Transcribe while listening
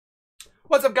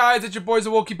What's up, guys? It's your boy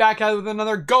Zowoki back at it with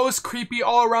another ghost, creepy,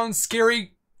 all-around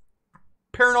scary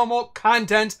paranormal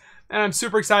content. And I'm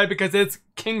super excited because it's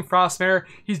KingFrostmare.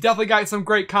 He's definitely got some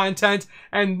great content.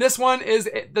 And this one is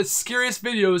the scariest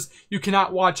videos you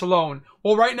cannot watch alone.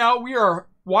 Well, right now we are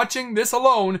watching this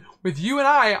alone with you and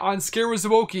I on Scared With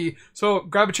Zowoki. So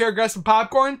grab a chair, grab some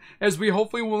popcorn, as we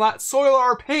hopefully will not soil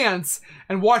our pants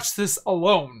and watch this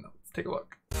alone. Let's take a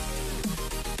look.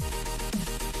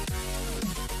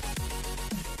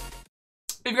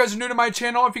 If you guys are new to my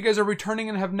channel, if you guys are returning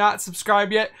and have not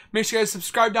subscribed yet, make sure you guys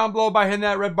subscribe down below by hitting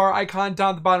that red bar icon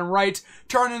down at the bottom right.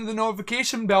 Turn on the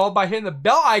notification bell by hitting the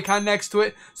bell icon next to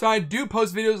it. So when I do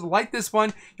post videos like this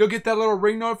one, you'll get that little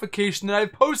ring notification that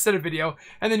I've posted a video.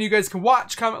 And then you guys can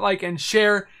watch, comment, like, and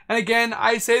share. And again,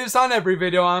 I say this on every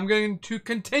video. I'm going to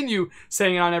continue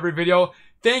saying it on every video.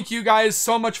 Thank you guys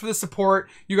so much for the support.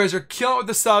 You guys are killing it with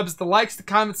the subs, the likes, the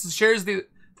comments, the shares, the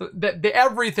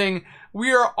everything.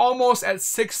 We are almost at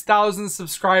 6,000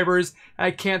 subscribers, and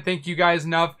I can't thank you guys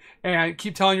enough. And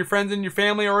keep telling your friends and your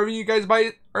family, or even you guys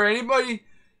or anybody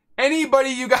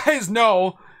you guys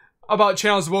know about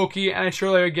Channel Zowoki. And I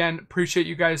surely again appreciate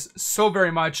you guys so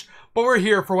very much. But we're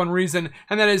here for one reason,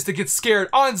 and that is to get scared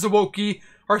on Zowoki,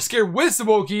 or Scared With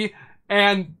Zowoki,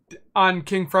 and on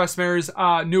KingFrostmare's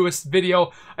newest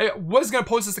video. I was gonna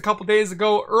post this a couple days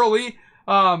ago early,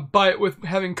 but with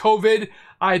having COVID,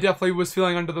 I definitely was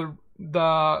feeling under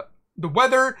the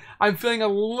weather. I'm feeling a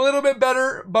little bit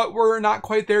better, but we're not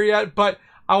quite there yet. But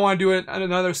I want to do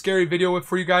another scary video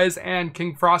for you guys, and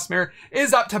KingFrostmare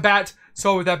is up to bat.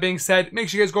 So with that being said, make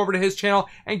sure you guys go over to his channel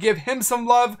and give him some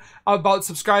love about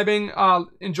subscribing,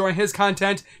 enjoying his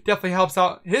content. Definitely helps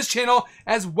out his channel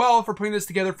as well for putting this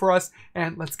together for us.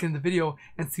 And let's get in the video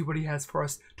and see what he has for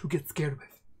us to get scared with.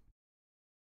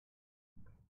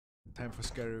 Time for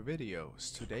scary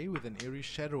videos. Today with an eerie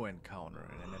shadow encounter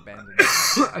in an abandoned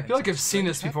house. I feel like I've seen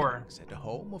this before. At the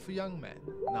home of a young man.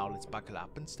 Now let's buckle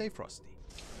up and stay frosty.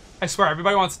 I swear,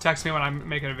 everybody wants to text me when I'm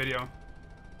making a video.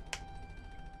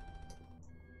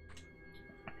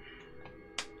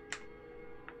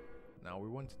 Now we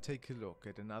want to take a look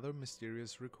at another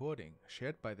mysterious recording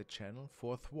shared by the channel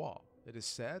Fourth Wall. It is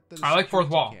said that a Fourth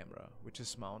Wall camera, which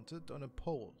is mounted on a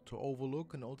pole to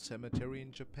overlook an old cemetery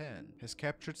in Japan, has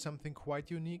captured something quite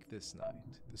unique this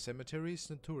night. The cemetery is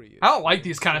notorious. I don't like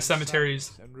these kind of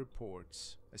cemeteries. And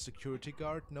reports. A security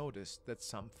guard noticed that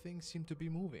something seemed to be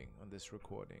moving on this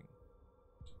recording.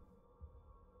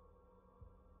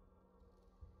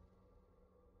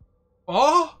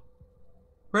 Oh!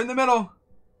 Right in the middle.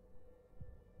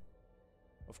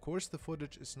 Of course the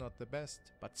footage is not the best,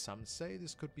 but some say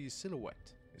this could be a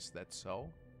silhouette. Is that so?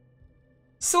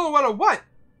 Silhouette of what?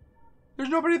 There's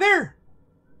nobody there.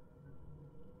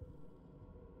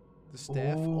 The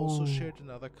staff also shared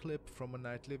another clip from a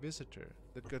nightly visitor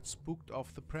that got spooked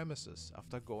off the premises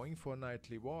after going for a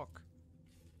nightly walk.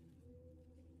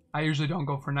 I usually don't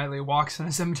go for nightly walks in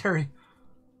a cemetery.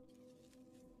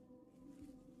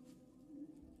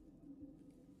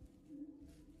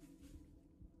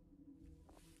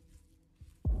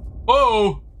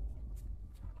 Whoa!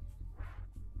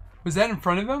 Was that in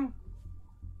front of him?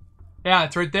 Yeah,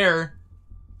 it's right there.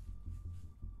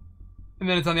 And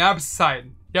then it's on the opposite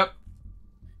side. Yep.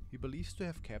 He believes to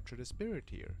have captured a spirit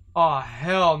here. Oh,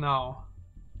 hell no.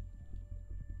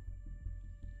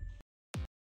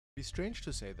 Be strange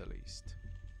to say the least.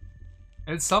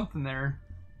 It's something there.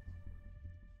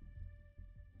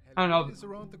 I don't know. It's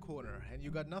around the corner, and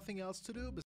you got nothing else to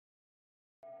do.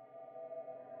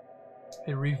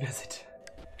 They revisit.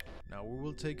 Now we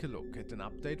will take a look at an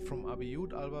update from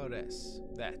Abiud Alvarez,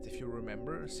 that, if you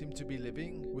remember, seemed to be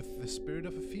living with the spirit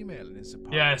of a female in his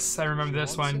apartment. Yes, I remember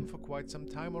this one. Him for quite some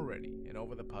time already, and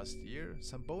over the past year,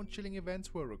 some bone-chilling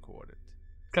events were recorded.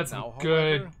 Got some now,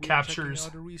 good however, captures. We're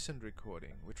checking out a recent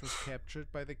recording, which was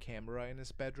captured by the camera in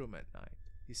his bedroom at night.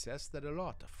 He says that a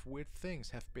lot of weird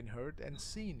things have been heard and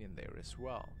seen in there as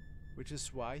well, which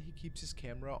is why he keeps his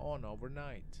camera on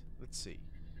overnight. Let's see.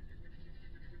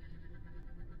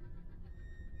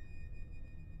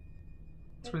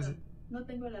 No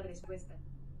tengo la respuesta.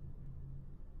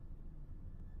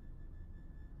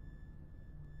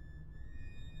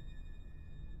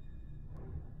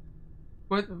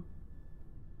 What?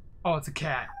 Oh, it's a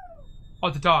cat. Oh,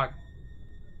 it's a dog.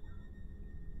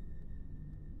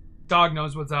 Dog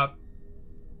knows what's up.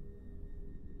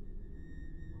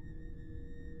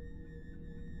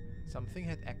 Something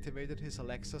had activated his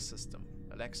Alexa system.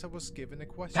 Alexa was given a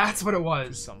question. That's what it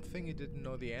was. Something he didn't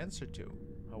know the answer to.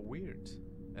 How weird.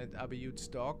 And Abiud's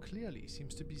dog clearly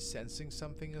seems to be sensing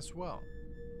something as well.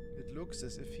 It looks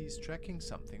as if he's tracking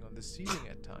something on the ceiling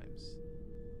at times.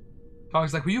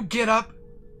 Dog's like, will you get up?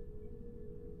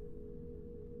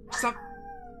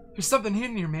 There's something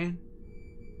hidden here, man.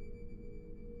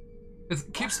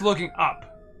 It keeps looking up.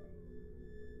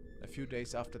 A few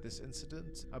days after this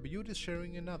incident, Abiyud is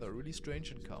sharing another really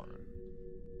strange encounter.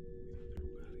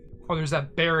 Oh, there's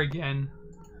that bear again.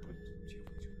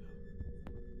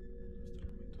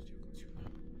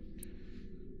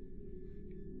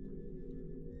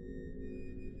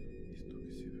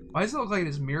 Why does it look like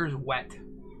his mirror is wet?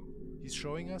 He's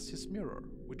showing us his mirror,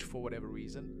 which for whatever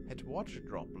reason had water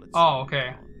droplets. Oh,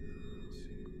 okay.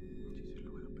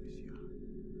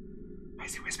 Why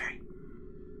is he whispering?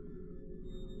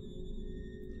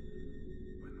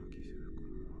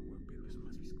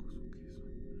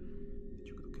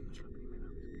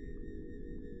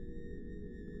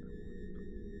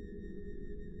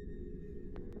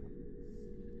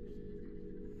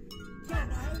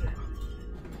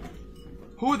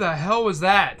 Who the hell was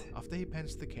that? After he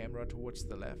pans the camera towards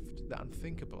the left, the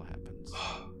unthinkable happens.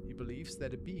 He believes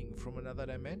that a being from another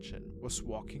dimension was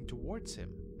walking towards him,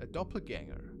 a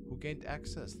doppelganger who gained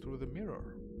access through the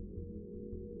mirror.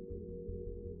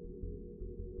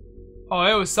 Oh,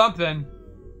 it was something.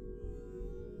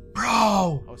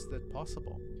 Bro! How's that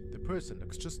possible? The person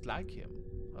looks just like him.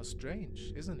 How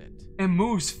strange, isn't it? It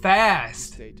moves He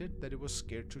fast. stated that it was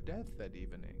scared to death that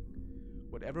evening.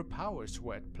 Whatever powers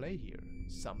were at play here,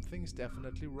 something's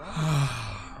definitely wrong.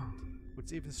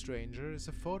 What's even stranger is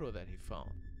a photo that he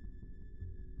found.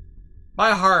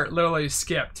 My heart literally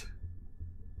skipped.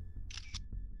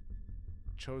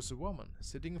 It shows a woman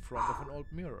sitting in front of an old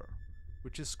mirror,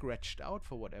 which is scratched out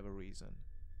for whatever reason.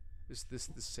 Is this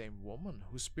the same woman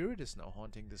whose spirit is now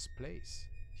haunting this place?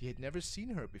 He had never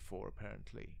seen her before,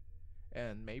 apparently.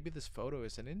 And maybe this photo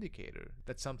is an indicator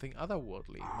that something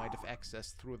otherworldly might have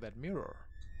accessed through that mirror.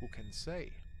 Who can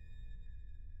say?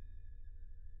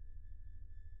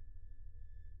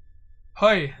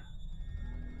 Hey.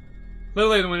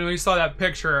 Literally, when we saw that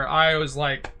picture, I was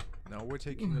like... Now we're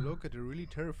taking a look at a really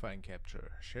terrifying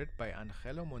capture shared by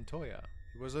Angelo Montoya.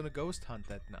 He was on a ghost hunt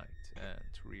that night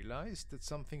and realized that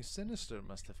something sinister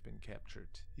must have been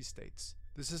captured. He states,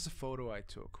 "This is a photo I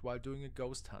took while doing a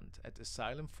ghost hunt at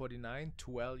Asylum 49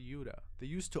 Tuel, Utah. They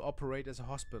used to operate as a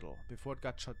hospital before it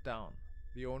got shut down.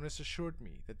 The owners assured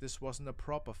me that this wasn't a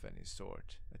prop of any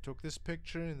sort. I took this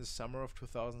picture in the summer of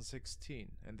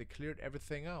 2016 and they cleared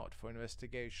everything out for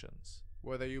investigations.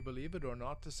 Whether you believe it or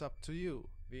not is up to you.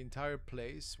 The entire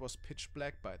place was pitch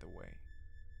black, by the way."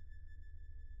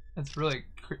 That's really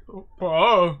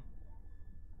Whoa.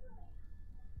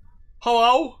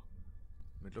 Hello?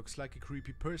 It looks like a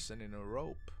creepy person in a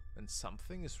robe, and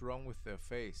something is wrong with their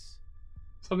face.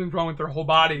 Something's wrong with their whole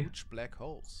body. Huge black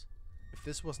holes. If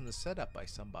this wasn't a setup by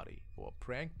somebody, or a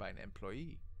prank by an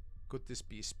employee, could this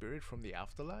be a spirit from the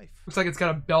afterlife? Looks like it's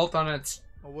got a belt on its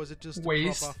Or was it just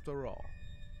waist. a prop after all?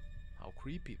 How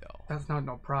creepy though. That's not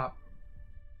no prop.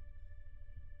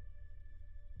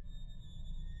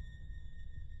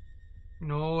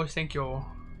 No, thank you.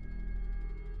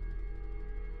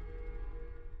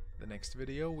 The next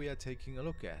video we are taking a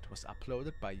look at was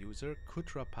uploaded by user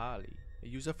Kutrapali, a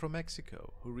user from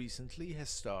Mexico who recently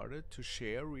has started to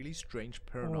share really strange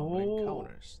paranormal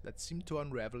encounters that seem to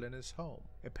unravel in his home.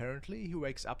 Apparently he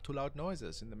wakes up to loud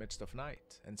noises in the midst of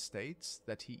night and states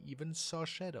that he even saw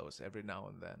shadows every now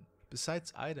and then.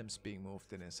 Besides items being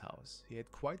moved in his house, he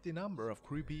had quite the number of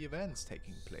creepy events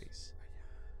taking place.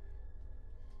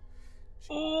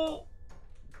 Oh.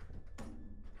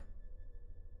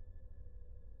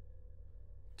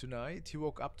 Tonight, he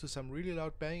woke up to some really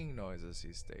loud banging noises,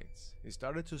 he states. He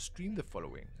started to stream the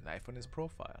following, live on his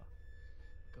profile.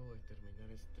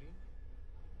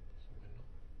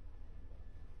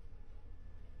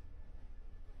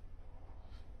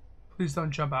 Please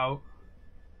don't jump out.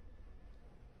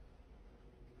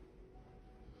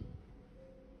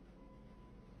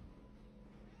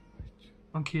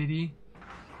 On kitty.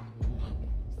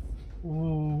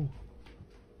 Ooh.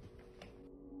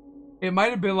 It might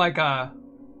have been like a...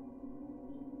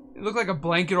 It looked like a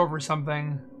blanket over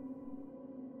something.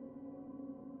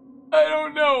 I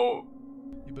don't know.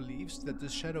 He believes that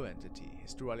this shadow entity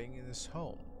is dwelling in his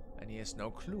home, and he has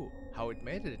no clue how it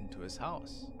made it into his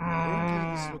house.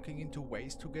 Currently, he's looking into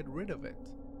ways to get rid of it.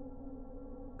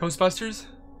 Ghostbusters?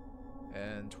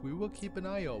 And we will keep an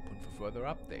eye open for further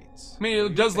updates. I mean,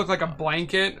 it does look like a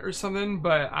blanket or something,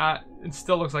 but it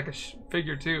still looks like a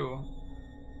figure too.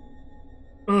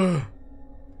 Ugh.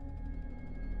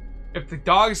 If the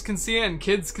dogs can see it and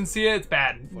kids can see it, it's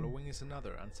bad. Following is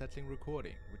another unsettling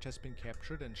recording, which has been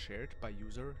captured and shared by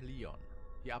user Leon.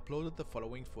 he uploaded the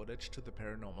following footage to the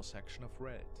paranormal section of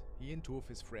Reddit. He and two of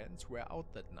his friends were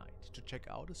out that night to check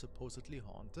out a supposedly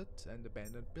haunted and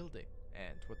abandoned building,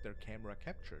 and what their camera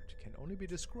captured can only be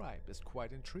described as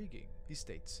quite intriguing. He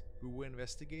states, "We were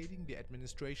investigating the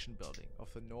administration building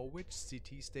of the Norwich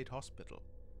CT State Hospital.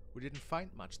 We didn't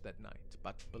find much that night,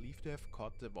 but believed to have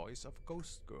caught the voice of a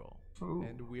ghost girl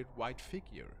and a weird white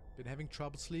figure. Been having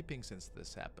trouble sleeping since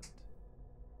this happened."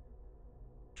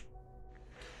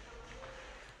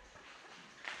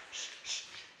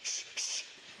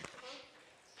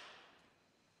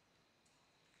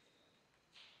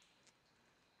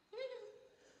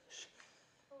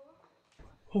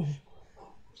 Oh.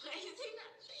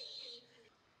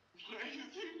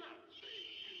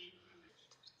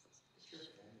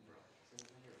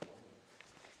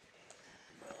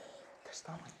 That's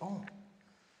not my phone.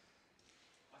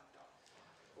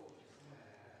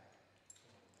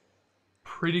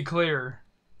 Pretty clear.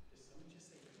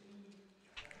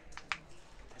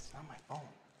 That's not my phone.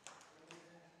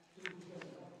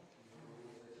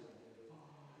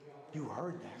 You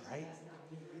heard that, right?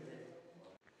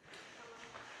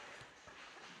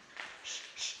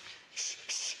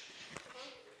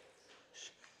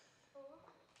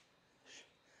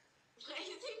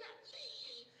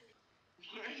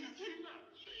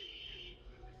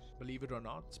 Believe it or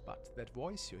not, but that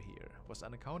voice you hear was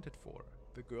unaccounted for.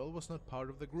 The girl was not part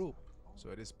of the group,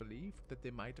 so it is believed that they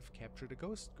might have captured a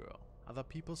ghost girl. Other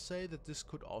people say that this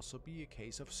could also be a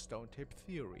case of stone tape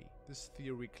theory. This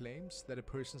theory claims that a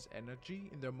person's energy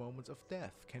in their moments of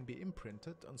death can be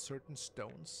imprinted on certain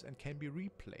stones and can be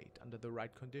replayed under the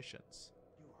right conditions.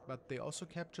 But they also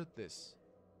captured this.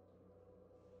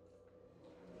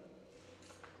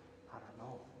 I don't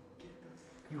know.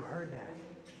 You heard that.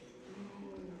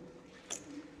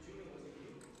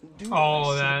 Dude,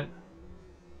 Oh, that.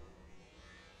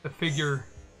 The figure.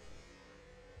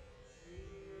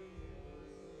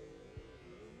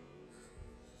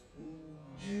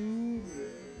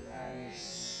 I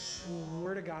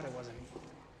swear to God it wasn't.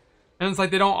 And it's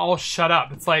like they don't all shut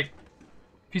up. It's like,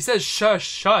 if he says shush,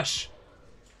 shush.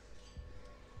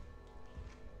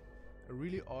 A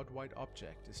really odd white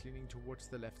object is leaning towards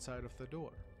the left side of the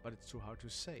door, but it's too hard to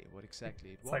say what exactly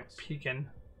it It's was. like peeking.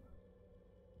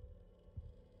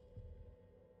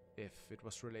 If it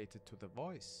was related to the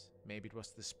voice, maybe it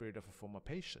was the spirit of a former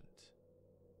patient.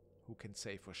 Who can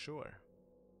say for sure?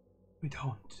 We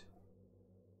don't.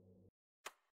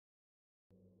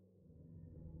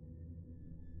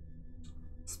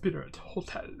 Spirit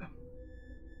Hotel.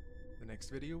 The next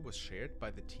video was shared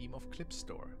by the team of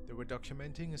Clipstore. They were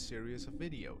documenting a series of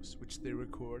videos, which they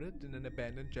recorded in an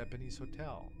abandoned Japanese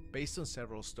hotel. Based on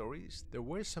several stories, there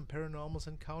were some paranormal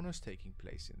encounters taking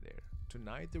place in there.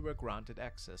 Tonight they were granted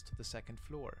access to the second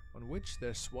floor, on which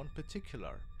there's one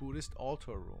particular Buddhist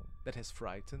altar room that has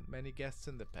frightened many guests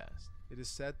in the past. It is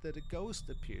said that a ghost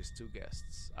appears to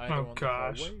guests, either on the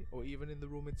hallway or even in the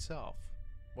room itself.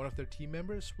 One of their team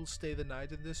members will stay the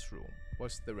night in this room,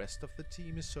 whilst the rest of the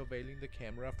team is surveilling the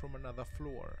camera from another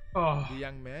floor. Oh. The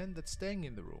young man that's staying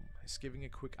in the room is giving a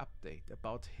quick update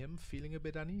about him feeling a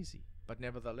bit uneasy, but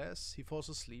nevertheless he falls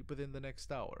asleep within the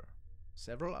next hour.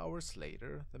 Several hours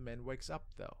later, the man wakes up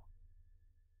though.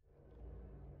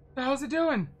 The hell's he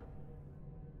doing?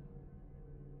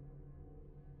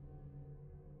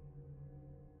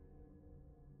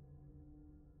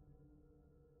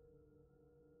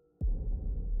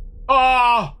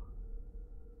 Oh!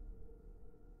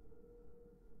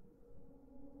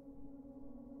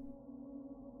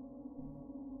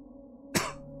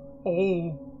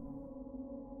 Oh.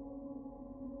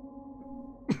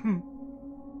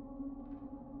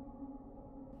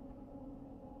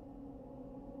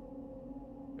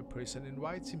 A person in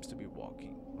white seems to be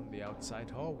walking on the outside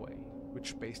hallway,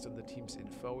 which based on the team's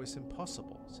info is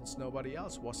impossible, since nobody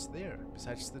else was there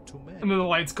besides the two men. And then the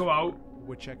lights go out. Who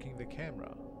were checking the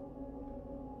camera.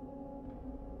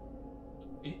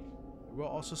 They were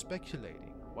also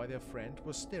speculating why their friend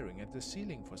was staring at the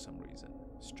ceiling for some reason.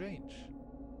 Strange.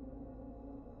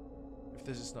 If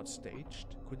this is not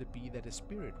staged, could it be that a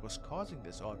spirit was causing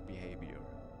this odd behavior?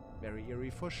 Very eerie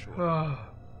for sure.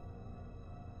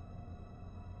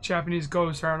 Japanese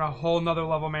ghosts are on a whole nother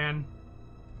level, man.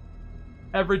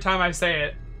 Every time I say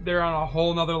it, they're on a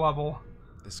whole nother level.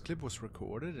 This clip was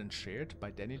recorded and shared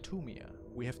by Danny Tumia.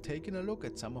 We have taken a look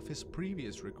at some of his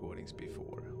previous recordings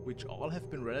before, which all have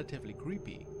been relatively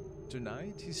creepy.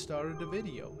 Tonight he started a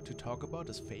video to talk about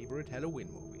his favorite Halloween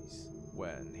movies,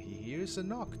 when he hears a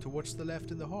knock towards the left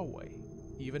in the hallway.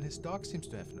 Even his dog seems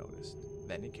to have noticed.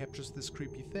 Then he captures this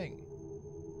creepy thing.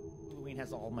 Halloween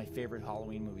has all my favorite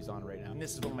Halloween movies on right now, and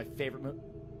this is one of my favorite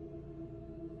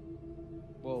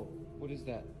Whoa, what is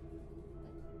that?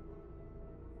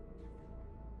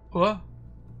 What?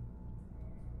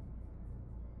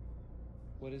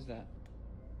 What is that?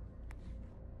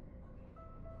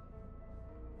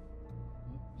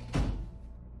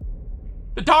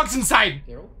 The dog's inside!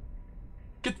 Daryl?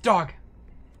 Get the dog.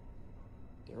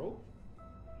 Daryl?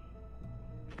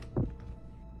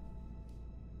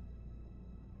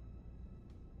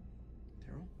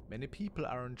 Daryl? Many people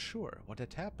are unsure what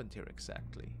had happened here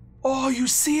exactly. Oh, you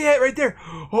see it right there.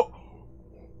 Oh.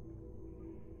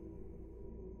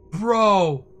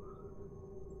 Bro.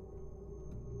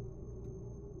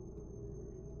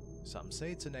 Some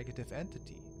say it's a negative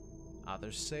entity,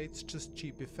 others say it's just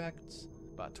cheap effects.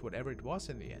 But whatever it was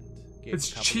in the end, gave It's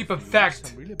a couple cheap of viewers effect.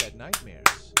 some really bad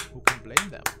nightmares. Who can blame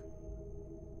them?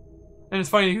 And it's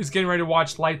funny, he was getting ready to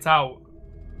watch Lights Out.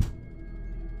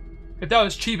 If that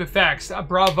was cheap effects,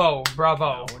 bravo,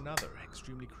 bravo. Now another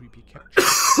extremely creepy capture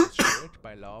was shared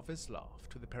by Love is Love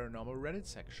to the paranormal Reddit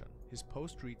section. His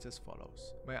post reads as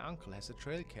follows. My uncle has a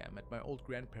trail cam at my old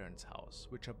grandparents' house,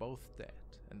 which are both dead,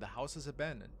 and the house is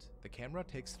abandoned. The camera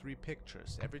takes 3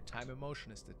 pictures every time a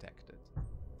motion is detected.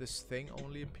 This thing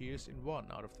only appears in 1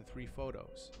 out of the 3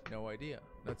 photos. No idea.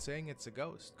 Not saying it's a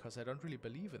ghost, cause I don't really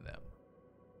believe in them.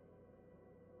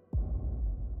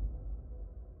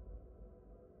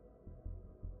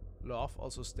 Love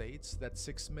also states that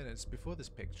 6 minutes before this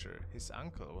picture, his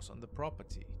uncle was on the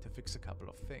property to fix a couple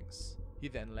of things. He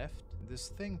then left, and this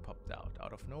thing popped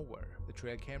out of nowhere. The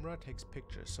trail camera takes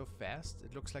pictures so fast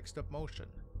it looks like stop motion.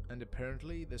 And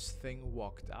apparently this thing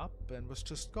walked up and was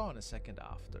just gone a second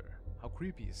after. How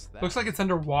creepy is that? Looks like it's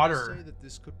People underwater. say that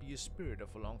this could be a spirit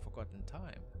of a long forgotten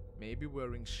time. Maybe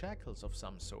wearing shackles of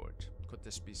some sort. Could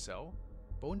this be so?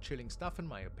 Bone-chilling stuff in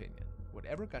my opinion.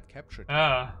 Whatever got captured.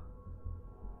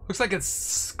 Looks like it's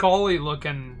scully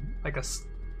looking, like a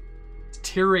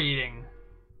deteriorating.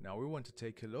 Now we want to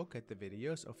take a look at the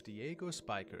videos of Diego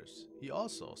Spikers. He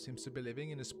also seems to be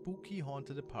living in a spooky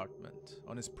haunted apartment.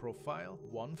 On his profile,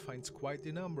 one finds quite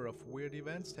a number of weird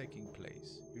events taking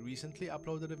place. He recently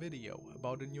uploaded a video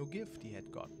about a new gift he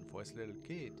had gotten for his little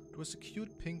kid. It was a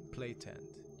cute pink play tent.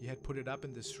 He had put it up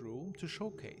in this room to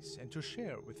showcase and to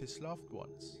share with his loved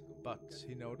ones. But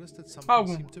he noticed that something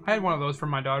seemed to be I had one of those for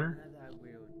my daughter.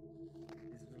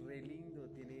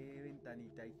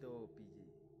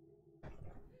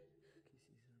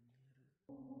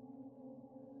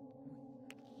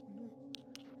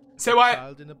 Say A what?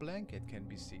 child in a blanket can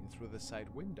be seen through the side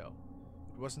window.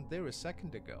 It wasn't there a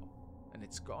second ago, and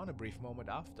it's gone a brief moment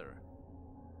after.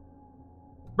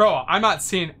 Bro, I'm not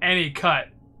seeing any cut.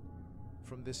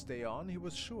 From this day on, he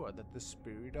was sure that the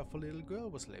spirit of a little girl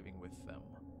was living with them.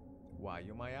 Why,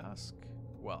 you might ask?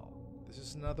 Well, this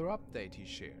is another update he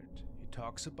shared. He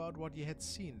talks about what he had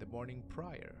seen the morning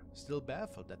prior, still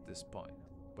baffled at this point.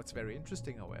 What's very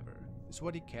interesting, however, is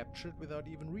what he captured without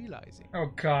even realizing. Oh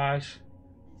gosh.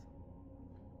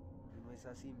 No es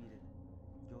así, miren.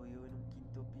 Yo vivo en un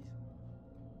 5º piso.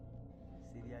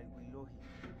 Sería algo ilógico.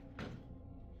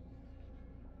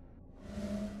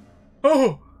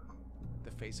 Oh!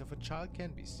 The face of a child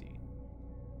can be seen.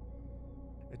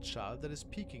 A child that is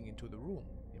peeking into the room.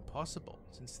 Impossible,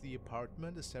 since the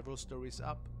apartment is several stories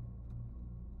up.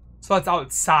 So that's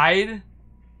outside?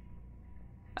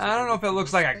 I don't know if it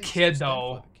looks like a kid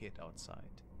though. The kid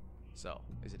outside. So,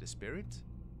 is it a spirit?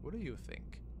 What do you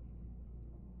think?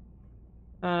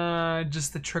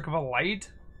 Just the trick of a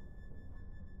light?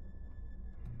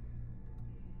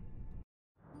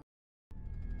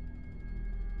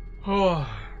 Oh,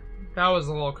 that was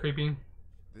a little creepy.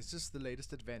 This is the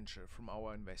latest adventure from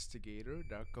our investigator,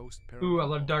 Dark Ghost Paranormal. Ooh, I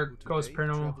love Dark who Ghost today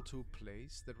Paranormal. traveled to a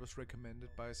place that was recommended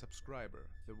by a subscriber.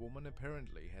 The woman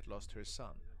apparently had lost her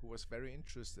son, who was very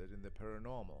interested in the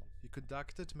paranormal. He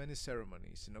conducted many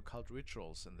ceremonies and occult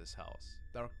rituals in this house.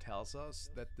 Dark tells us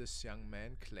that this young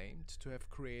man claimed to have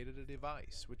created a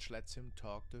device which lets him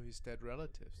talk to his dead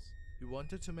relatives. He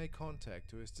wanted to make contact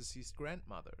to his deceased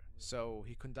grandmother, so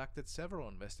he conducted several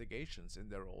investigations in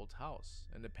their old house,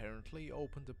 and apparently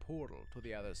opened a portal to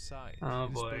the other side. Oh It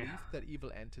is boy. believed that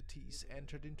evil entities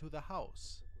entered into the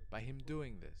house. By him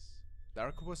doing this,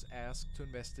 Dark was asked to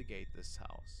investigate this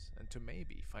house, and to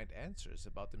maybe find answers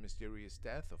about the mysterious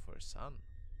death of her son.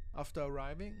 After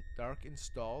arriving, Dark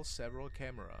installs several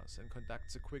cameras and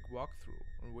conducts a quick walkthrough,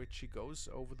 on which he goes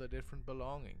over the different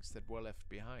belongings that were left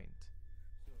behind.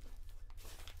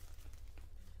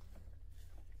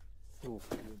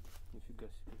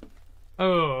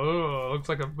 Oh, looks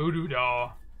like a voodoo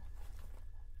doll.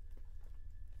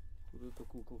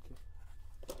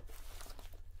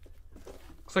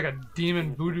 Looks like a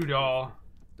demon voodoo doll.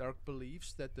 Dark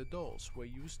believes that the dolls were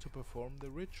used to perform the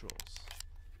rituals.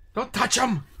 Don't touch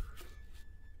him!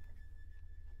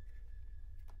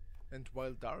 And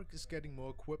while Dark is getting more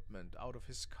equipment out of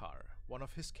his car, one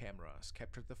of his cameras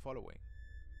captured the following.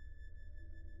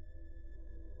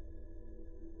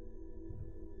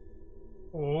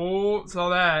 Oh, saw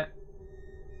that.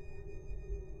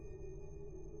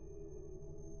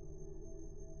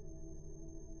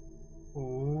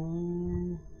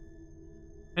 Oh.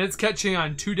 And it's catching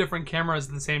on 2 different cameras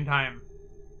at the same time.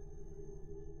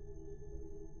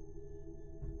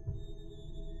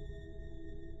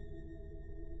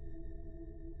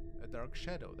 A dark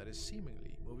shadow that is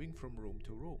seemingly moving from room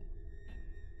to room.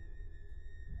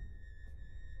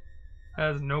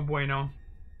 That is no bueno.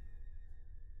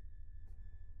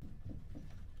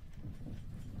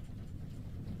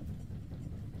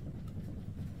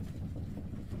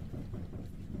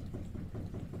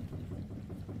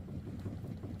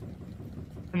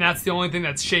 And that's the only thing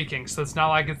that's shaking, so it's not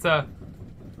like it's a...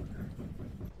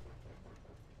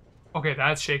 Okay,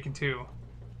 that's shaking too.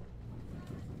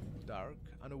 Dark,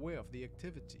 unaware of the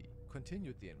activity,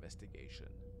 continued the investigation.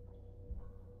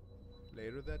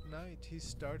 Later that night, he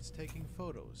starts taking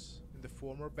photos in the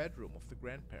former bedroom of the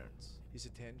grandparents. His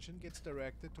attention gets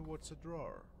directed towards a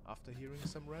drawer after hearing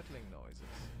some rattling noises.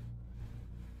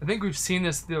 I think we've seen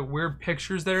this, the weird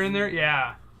pictures that are in there.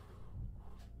 Yeah.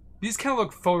 These kind of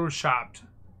look photoshopped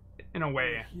in a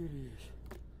way.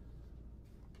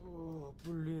 Oh,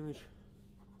 блин.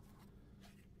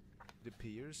 It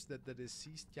appears that the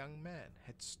deceased young man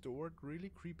had stored really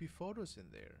creepy photos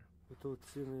in there. Это вот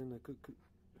все, наверное, как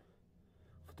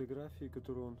фотографии,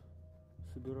 которые он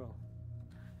собирал.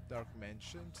 Dark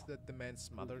mentioned that the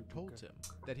man's mother told him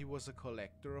that he was a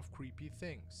collector of creepy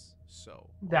things. So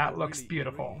That although looks really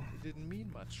beautiful. eerie, it didn't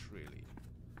mean much really.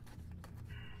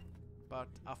 But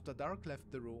after Dark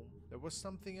left the room, there was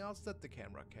something else that the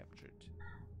camera captured.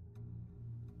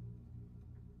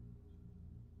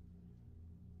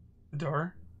 The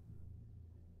door.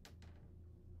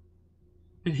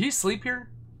 Did he sleep here?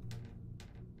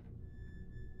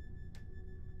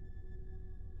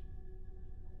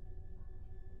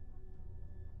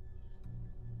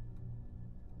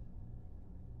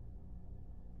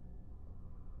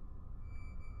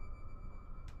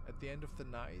 At the end of the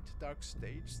night, Dark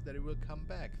states that he will come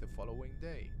back the following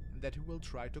day, and that he will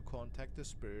try to contact the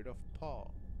spirit of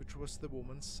Paul, which was the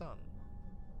woman's son.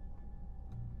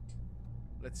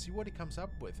 Let's see what he comes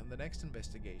up with in the next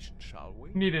investigation, shall we?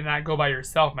 You need to not go by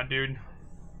yourself, my dude.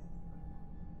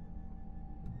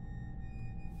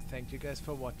 Thank you guys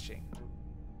for watching.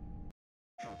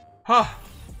 Huh.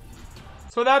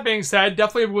 So that being said,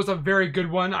 definitely was a very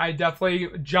good one. I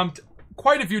definitely jumped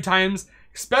quite a few times,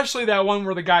 especially that one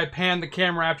where the guy panned the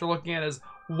camera after looking at his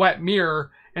wet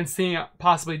mirror and seeing a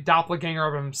possibly doppelganger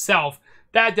of himself.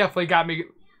 That definitely got me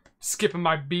skipping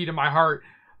my beat in my heart.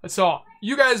 So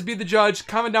you guys be the judge.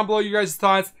 Comment down below your guys'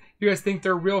 thoughts. You guys think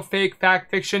they're real, fake,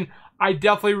 fact, fiction? I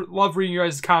definitely love reading your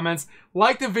guys' comments.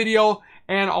 Like the video,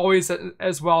 and always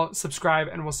as well subscribe,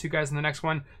 and we'll see you guys in the next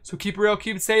one. So keep it real,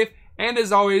 keep it safe, and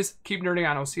as always, keep nerding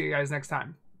on. I'll see you guys next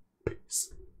time.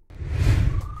 Peace.